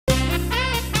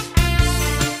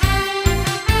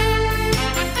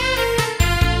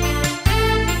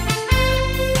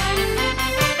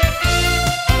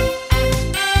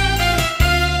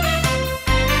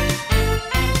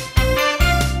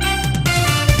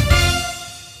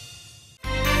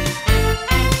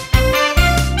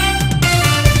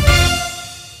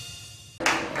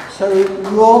So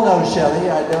you all know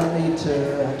Chellie. I don't need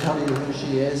to tell you who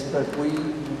she is, but we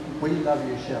love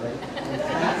you, Chellie.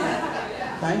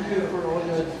 Thank you for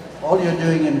all you're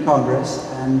doing in Congress.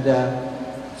 And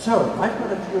so I've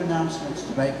got a few announcements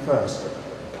to make first.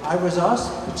 I was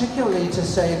asked particularly to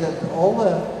say that all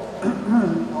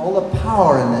the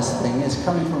power in this thing is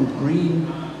coming from green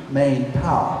Maine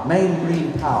power, Maine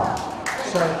green power.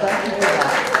 So thank you for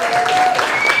that.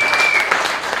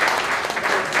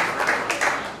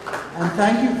 And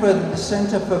thank you for the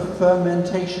Center for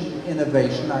Fermentation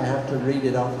Innovation. I have to read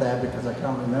it off there because I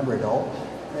can't remember it all.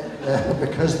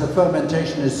 Because the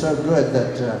fermentation is so good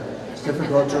that it's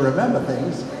difficult to remember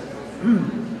things.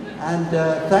 And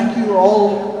thank you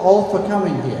all for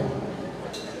coming here.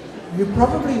 You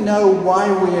probably know why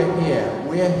we are here.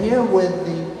 We are here with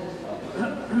the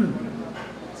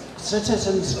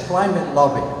Citizens Climate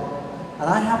Lobby. And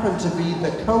I happen to be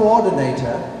the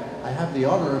coordinator. I have the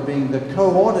honor of being the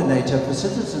coordinator for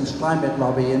Citizens Climate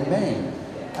Lobby in Maine.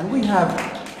 And we have,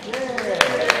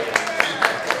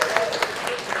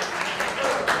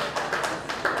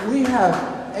 we have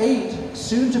 8,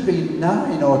 soon to be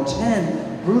 9 or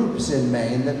 10 groups in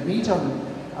Maine that meet on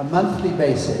a monthly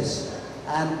basis.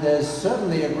 And there's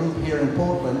certainly a group here in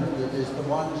Portland that is the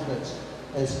one that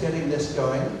is getting this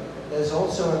going. There's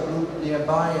also a group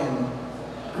nearby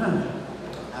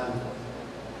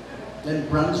in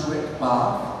Brunswick,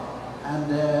 Bath, and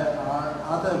there are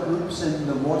other groups in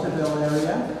the Waterville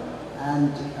area,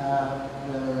 and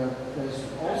there's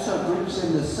also groups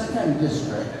in the second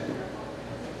district.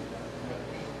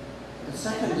 The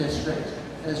second district,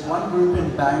 there's one group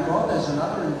in Bangor, there's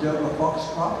another in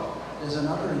Dover-Foxcroft, there's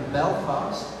another in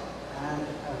Belfast, and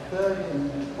a third in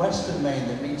western Maine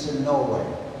that meets in Norway.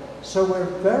 So we're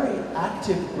a very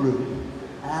active group,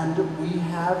 and we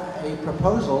have a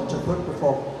proposal to put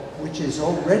before, which is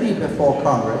already before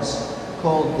Congress,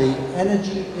 called the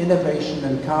Energy Innovation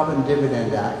and Carbon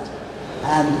Dividend Act,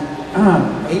 and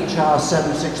HR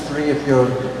 763 if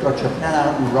you've got your pen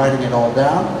out and writing it all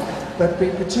down. But we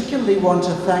particularly want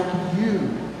to thank you,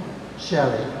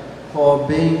 Chellie, for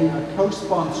being a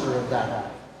co-sponsor of that act.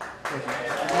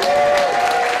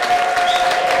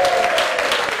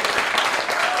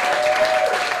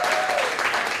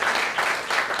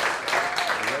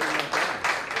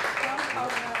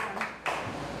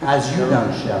 As you know,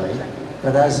 Chellie,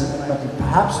 but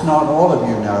perhaps not all of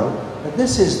you know, that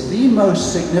this is the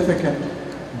most significant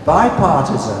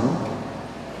bipartisan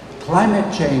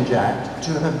climate change act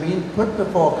to have been put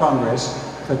before Congress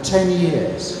for 10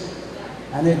 years.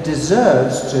 And it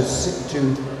deserves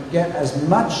to get as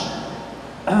much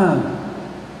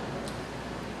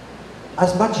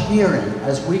hearing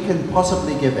as we can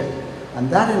possibly give it. And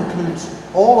that includes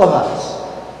all of us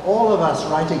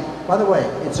writing. By the way,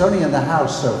 it's only in the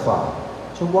House so far.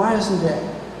 So why isn't it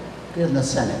in the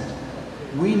Senate?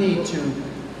 We need to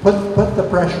put the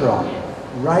pressure on.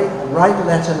 Write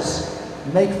letters,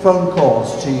 make phone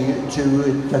calls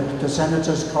to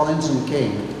Senators Collins and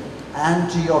King, and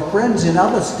to your friends in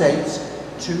other states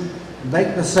to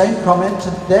make the same comment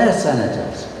to their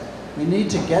senators. We need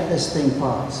to get this thing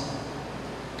passed.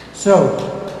 So,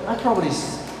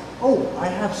 I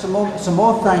have some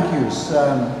more thank yous.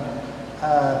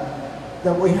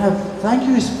 That we have thank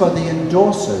yous for the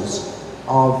endorsers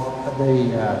of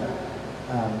the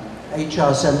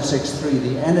HR 763,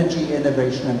 the Energy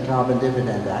Innovation and Carbon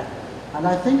Dividend Act. And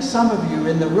I think some of you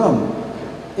in the room,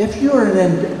 if you're an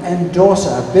endorser,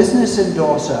 a business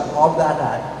endorser of that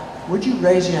act, would you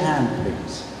raise your hand,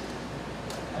 please?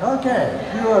 Okay,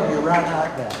 a few of you right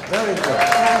out there. Very good.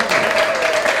 Thank you.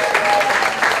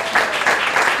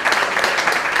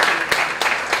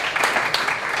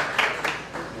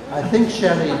 I think,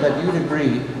 Chellie, that you'd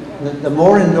agree that the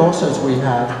more endorsers we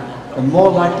have, the more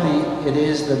likely it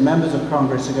is that members of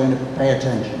Congress are going to pay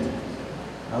attention.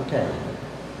 Okay.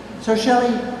 So,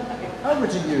 Chellie, over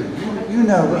to you. You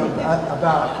know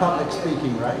about public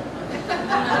speaking, right?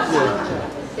 Yeah.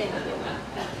 Thank you.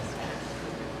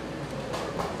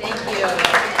 Thank you.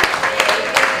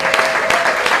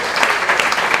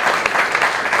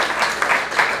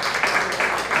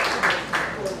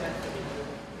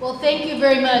 Well, thank you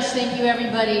very much. Thank you,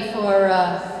 everybody, for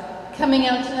coming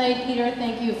out tonight. Peter,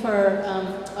 thank you for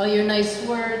all your nice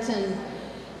words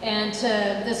and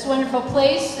this wonderful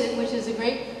place, which is a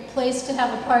great place to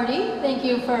have a party. Thank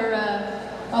you for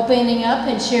opening up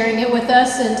and sharing it with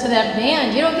us, and to that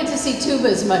band. You don't get to see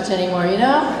tubas much anymore, you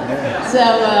know? Yeah.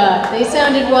 So they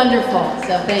sounded wonderful,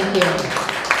 so thank you.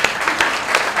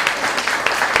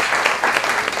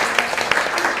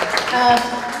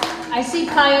 I see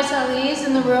Pius Ali is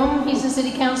in the room. He's a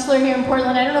city councilor here in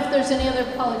Portland. I don't know if there's any other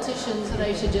politicians that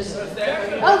I should just... Oh, there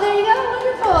you go.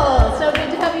 Wonderful. So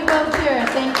good to have you both here.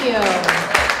 Thank you.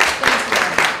 Thank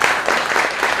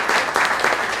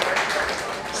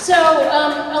you. So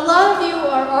a lot of you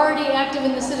are already active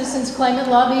in the Citizens Climate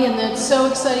Lobby, and it's so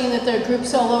exciting that there are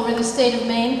groups all over the state of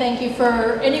Maine. Thank you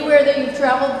for anywhere that you've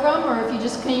traveled from, or if you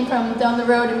just came from down the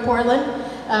road in Portland.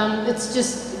 It's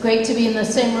just great to be in the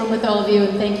same room with all of you,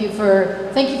 and thank you for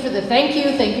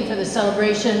the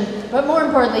celebration, but more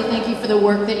importantly, thank you for the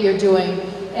work that you're doing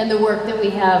and the work that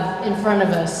we have in front of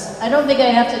us. I don't think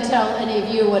I have to tell any of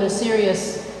you what a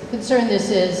serious concern this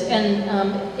is, and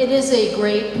it is a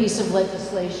great piece of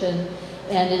legislation,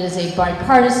 and it is a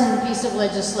bipartisan piece of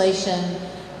legislation,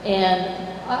 and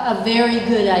a very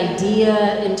good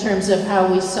idea in terms of how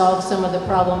we solve some of the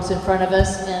problems in front of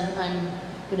us, and I'm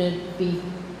going to be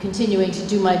continuing to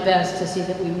do my best to see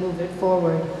that we move it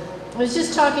forward. I was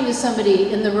just talking to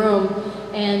somebody in the room,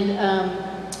 and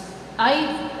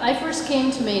I first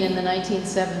came to Maine in the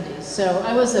 1970s, so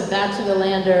I was a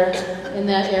bachelor-lander in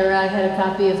that era. I had a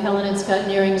copy of Helen and Scott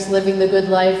Nearing's Living the Good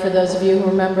Life, for those of you who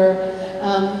remember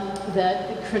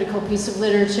that critical piece of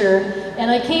literature.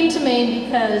 And I came to Maine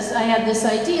because I had this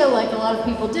idea, like a lot of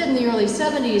people did in the early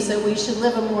 70s, that we should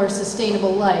live a more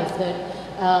sustainable life,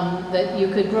 that you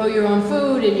could grow your own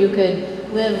food and you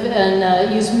could live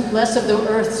and use less of the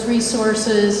Earth's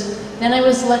resources. Then I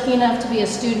was lucky enough to be a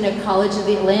student at College of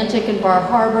the Atlantic in Bar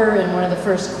Harbor in one of the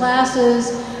first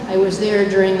classes. I was there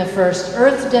during the first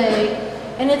Earth Day,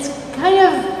 and it's kind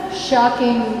of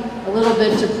shocking, a little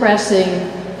bit depressing,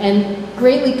 and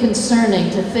greatly concerning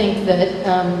to think that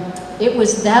it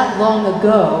was that long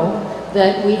ago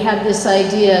that we had this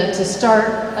idea to start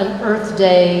an Earth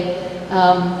Day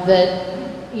that,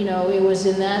 you know, it was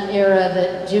in that era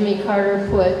that Jimmy Carter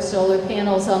put solar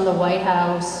panels on the White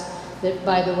House, that,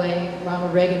 by the way,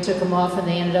 Ronald Reagan took them off and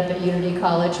they ended up at Unity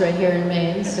College right here in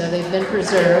Maine, so they've been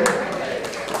preserved.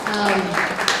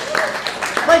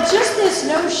 But just this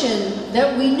notion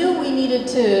that we knew we needed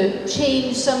to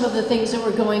change some of the things that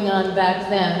were going on back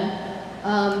then,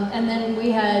 and then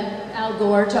we had Al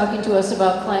Gore talking to us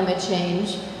about climate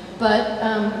change.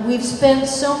 But we've spent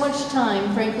so much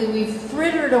time, frankly, we've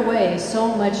frittered away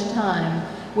so much time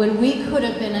when we could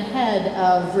have been ahead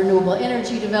of renewable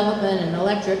energy development and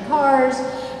electric cars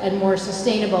and more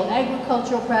sustainable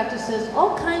agricultural practices,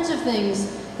 all kinds of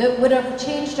things that would have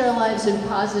changed our lives in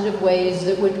positive ways,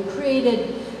 that would have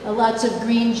created lots of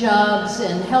green jobs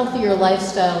and healthier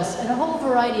lifestyles and a whole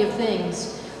variety of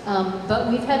things. But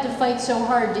we've had to fight so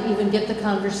hard to even get the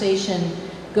conversation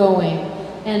going.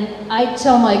 And I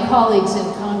tell my colleagues in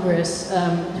Congress,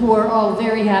 who are all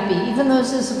very happy, even though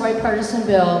this is a bipartisan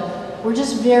bill, we're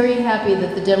just very happy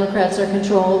that the Democrats are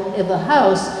control of the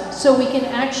House, so we can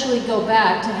actually go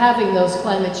back to having those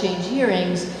climate change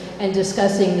hearings and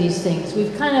discussing these things.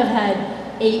 We've kind of had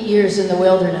 8 years in the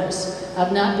wilderness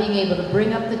of not being able to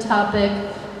bring up the topic.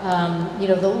 You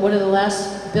know, one of the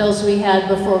last bills we had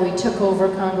before we took over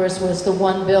Congress was the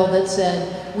one bill that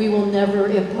said we will never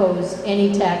impose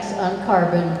any tax on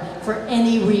carbon for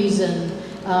any reason,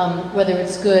 whether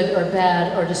it's good or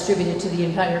bad or distributed to the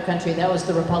entire country. That was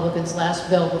the Republicans' last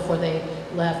bill before they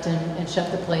left and shut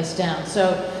the place down.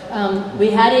 So we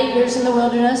had 8 years in the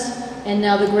wilderness, and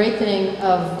now the great thing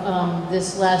of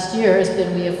this last year has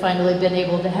been we have finally been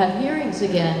able to have hearings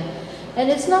again. And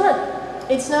it's not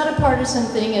a partisan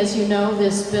thing. As you know,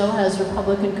 this bill has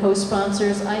Republican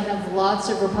co-sponsors. I have lots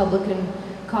of Republican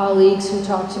colleagues who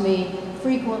talk to me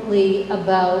frequently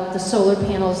about the solar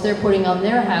panels they're putting on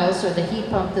their house, or the heat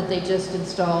pump that they just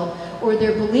installed, or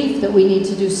their belief that we need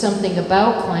to do something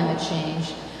about climate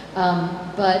change.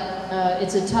 But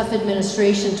it's a tough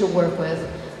administration to work with,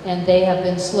 and they have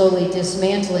been slowly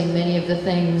dismantling many of the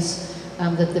things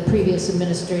that the previous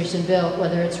administration built,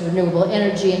 whether it's renewable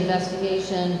energy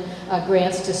investigation,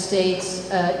 grants to states,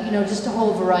 you know, just a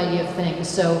whole variety of things.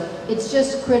 So it's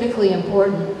just critically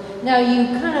important. Now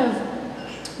you kind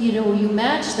of, you know, you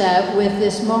match that with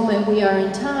this moment we are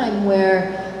in time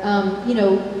where, you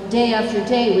know, day after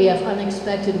day we have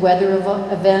unexpected weather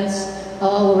events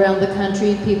all around the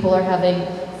country.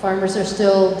 Farmers are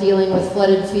still dealing with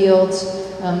flooded fields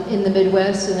in the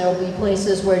Midwest, and there will be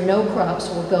places where no crops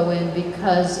will go in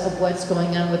because of what's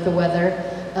going on with the weather.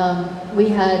 We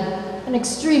had an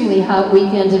extremely hot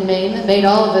weekend in Maine that made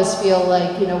all of us feel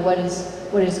like, you know, what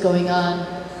is going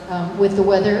on with the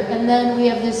weather. And then we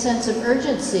have this sense of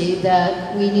urgency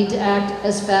that we need to act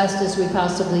as fast as we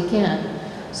possibly can.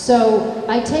 So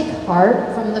I take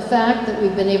heart from the fact that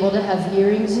we've been able to have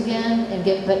hearings again and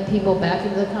get people back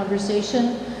into the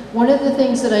conversation. One of the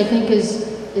things that I think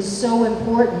is so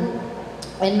important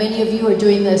and many of you are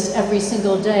doing this every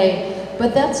single day,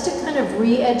 but that's to kind of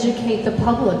re-educate the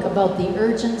public about the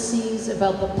urgencies,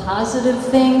 about the positive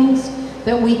things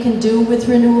that we can do with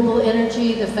renewable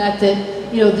energy, the fact that,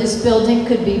 this building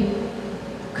could be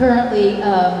currently,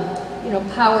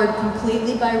 powered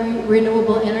completely by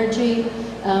renewable energy.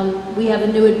 We have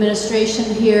a new administration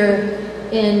here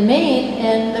in Maine,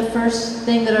 and the first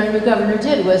thing that our new governor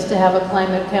did was to have a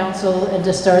climate council and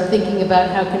to start thinking about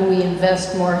how can we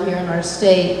invest more here in our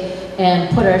state and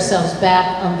put ourselves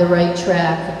back on the right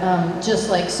track, just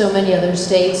like so many other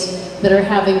states that are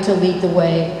having to lead the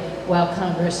way while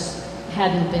Congress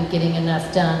hadn't been getting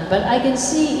enough done. But I can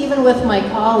see, even with my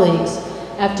colleagues,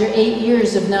 after 8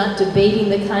 years of not debating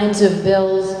the kinds of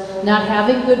bills, not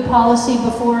having good policy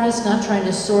before us, not trying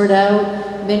to sort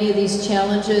out many of these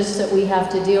challenges that we have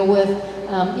to deal with,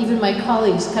 even my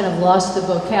colleagues kind of lost the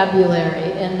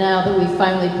vocabulary. And now that we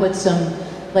finally put some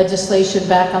legislation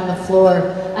back on the floor,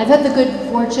 I've had the good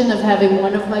fortune of having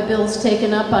one of my bills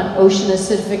taken up on ocean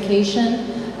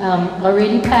acidification,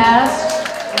 already passed,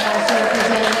 and also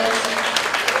represented.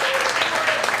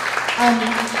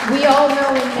 We all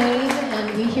know in Maine,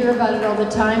 and we hear about it all the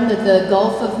time, that the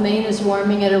Gulf of Maine is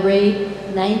warming at a rate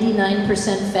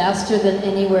 99% faster than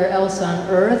anywhere else on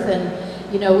Earth. And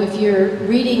if you're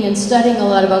reading and studying a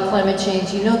lot about climate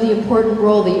change, you know the important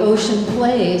role the ocean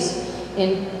plays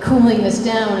in cooling us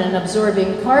down and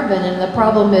absorbing carbon. And the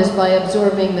problem is, by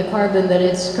absorbing the carbon that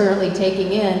it's currently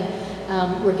taking in,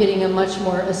 we're getting a much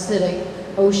more acidic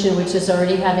ocean, which is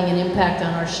already having an impact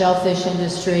on our shellfish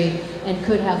industry and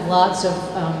could have lots of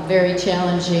very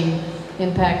challenging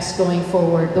impacts going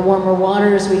forward. The warmer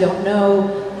waters, we don't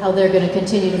know how they're going to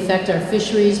continue to affect our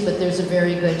fisheries, but there's a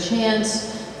very good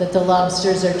chance that the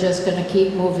lobsters are just going to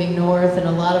keep moving north, and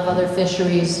a lot of other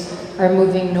fisheries are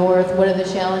moving north. One of the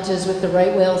challenges with the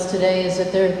right whales today is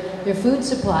that their food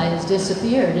supply has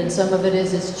disappeared, and some of it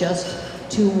is it's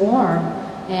just too warm.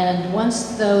 And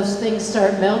once those things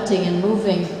start melting and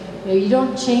moving, you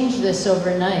don't change this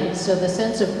overnight. So the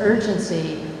sense of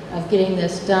urgency of getting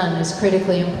this done is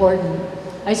critically important.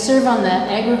 I serve on the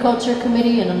Agriculture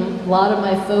Committee, and a lot of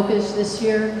my focus this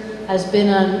year has been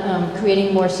on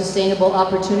creating more sustainable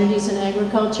opportunities in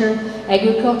agriculture.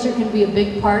 Agriculture can be a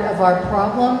big part of our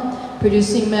problem,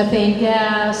 producing methane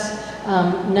gas,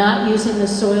 not using the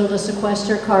soil to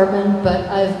sequester carbon, but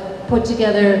I've put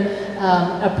together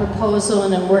a proposal,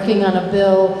 and I'm working on a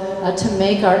bill to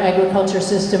make our agriculture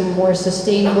system more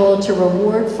sustainable, to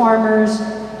reward farmers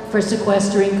for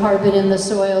sequestering carbon in the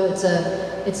soil.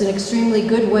 It's an extremely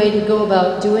good way to go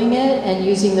about doing it, and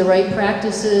using the right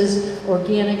practices,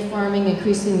 organic farming,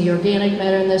 increasing the organic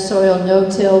matter in the soil,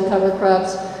 no-till, cover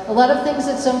crops, a lot of things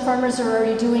that some farmers are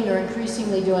already doing or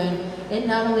increasingly doing. It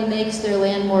not only makes their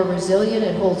land more resilient,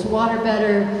 it holds water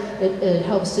better, it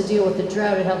helps to deal with the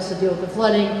drought, it helps to deal with the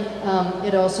flooding,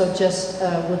 it also just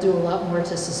will do a lot more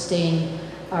to sustain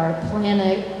our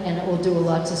planet, and it will do a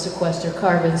lot to sequester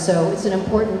carbon. So it's an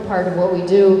important part of what we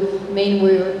do. Maine,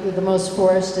 we're the most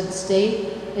forested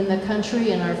state in the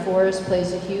country, and our forest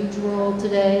plays a huge role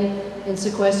today in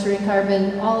sequestering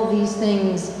carbon. All these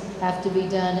things have to be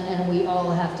done, and we all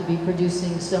have to be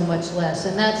producing so much less.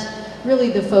 And that's really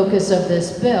the focus of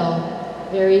this bill.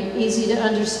 Very easy to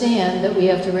understand that we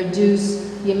have to reduce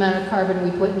the amount of carbon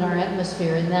we put in our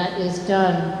atmosphere, and that is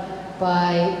done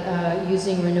by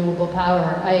using renewable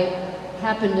power. I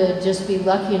happen to just be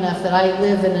lucky enough that I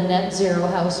live in a net zero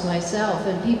house myself,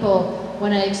 and people,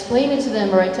 when I explain it to them,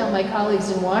 or I tell my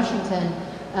colleagues in Washington,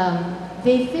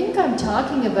 they think I'm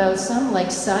talking about some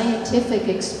like scientific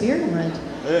experiment.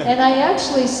 Yeah. And I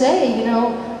actually say,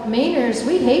 Mainers,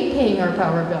 we hate paying our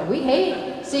power bill. We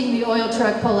hate seeing the oil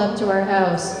truck pull up to our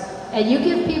house. And you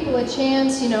give people a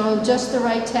chance, just the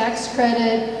right tax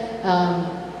credit,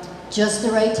 just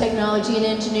the right technology and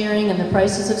engineering, and the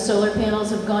prices of solar panels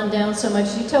have gone down so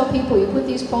much. You tell people, you put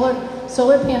these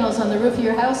solar panels on the roof of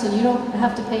your house and you don't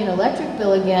have to pay an electric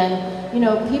bill again.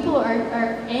 People are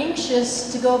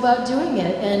anxious to go about doing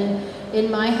it. And in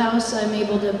my house, I'm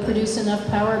able to produce enough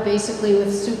power basically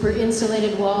with super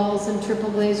insulated walls and triple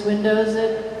glazed windows.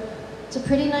 It's a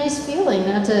pretty nice feeling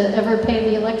not to ever pay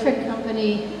the electric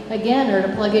company again, or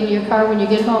to plug into your car when you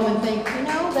get home and think,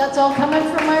 that's all coming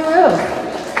from my roof.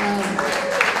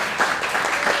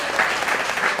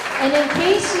 And in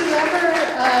case you ever,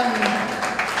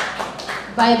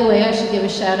 by the way, I should give a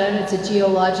shout out, it's a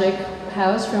geologic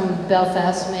house from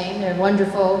Belfast, Maine. They're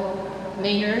wonderful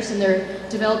Mainers, and they're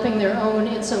developing their own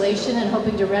insulation and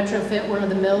hoping to retrofit one of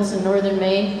the mills in northern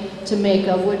Maine to make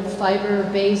a wood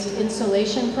fiber-based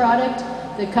insulation product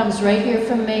that comes right here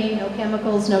from Maine. No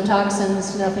chemicals, no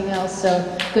toxins, nothing else.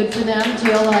 So good for them,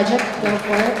 geologic, go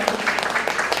for it.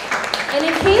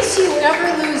 And in case you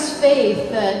ever lose faith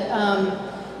that,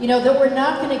 you know, that we're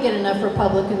not going to get enough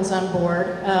Republicans on board,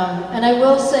 and I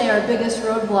will say our biggest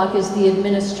roadblock is the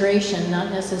administration,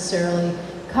 not necessarily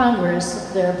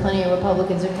Congress. There are plenty of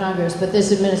Republicans in Congress, but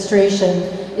this administration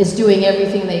is doing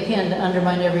everything they can to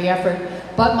undermine every effort.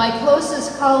 But my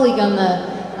closest colleague on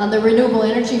the renewable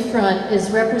energy front is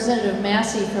Representative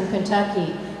Massey from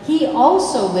Kentucky. He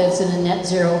also lives in a net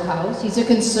zero house. He's a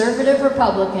conservative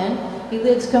Republican. He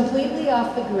lives completely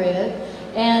off the grid.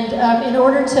 And in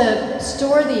order to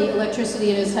store the electricity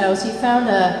in his house, he found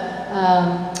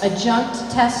a junked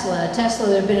Tesla that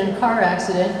had been in a car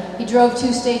accident. He drove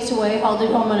 2 states away, hauled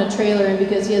it home on a trailer, and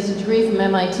because he has a degree from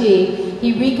MIT,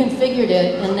 he reconfigured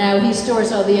it, and now he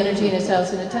stores all the energy in his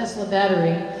house in a Tesla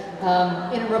battery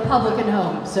in a Republican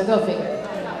home. So go figure.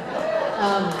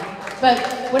 But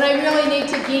when I really need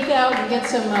to geek out and get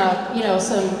some, you know,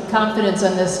 some confidence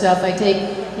on this stuff, I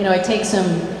take some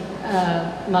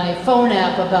my phone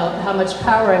app about how much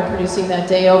power I'm producing that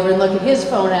day over and look at his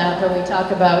phone app, and we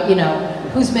talk about, you know,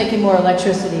 who's making more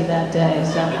electricity that day.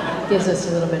 So it gives us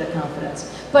a little bit of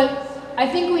confidence. But I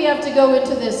think we have to go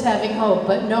into this having hope,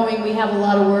 but knowing we have a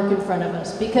lot of work in front of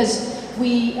us, because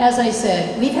we, as I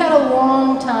said, we've had a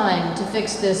long time to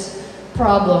fix this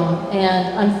problem,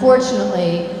 and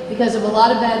unfortunately, because of a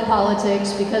lot of bad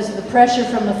politics, because of the pressure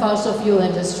from the fossil fuel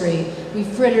industry, we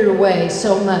frittered away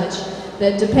so much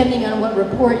that depending on what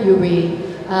report you read,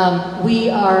 we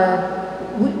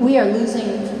are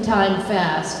losing time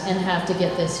fast and have to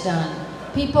get this done.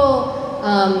 People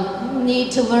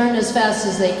need to learn as fast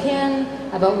as they can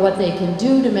about what they can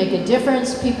do to make a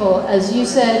difference. People, as you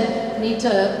said, need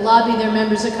to lobby their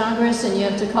members of Congress, and you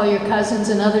have to call your cousins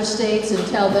in other states and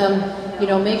tell them, you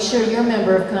know, make sure your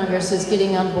member of Congress is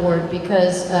getting on board,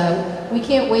 because we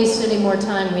can't waste any more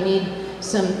time. We need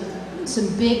some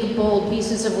big, bold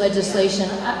pieces of legislation.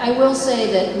 I will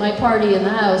say that my party in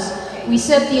the House, we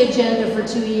set the agenda for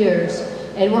 2 years,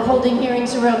 and we're holding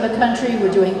hearings around the country.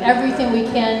 We're doing everything we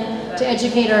can to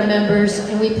educate our members,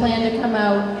 and we plan to come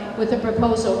out with a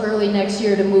proposal early next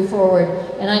year to move forward,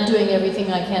 and I'm doing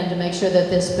everything I can to make sure that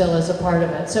this bill is a part of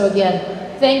it. So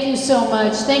again, thank you so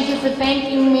much. Thank you for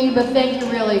thanking me, but thank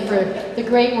you really for the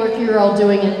great work you're all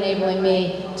doing in enabling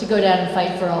me to go down and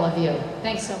fight for all of you.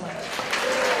 Thanks so much.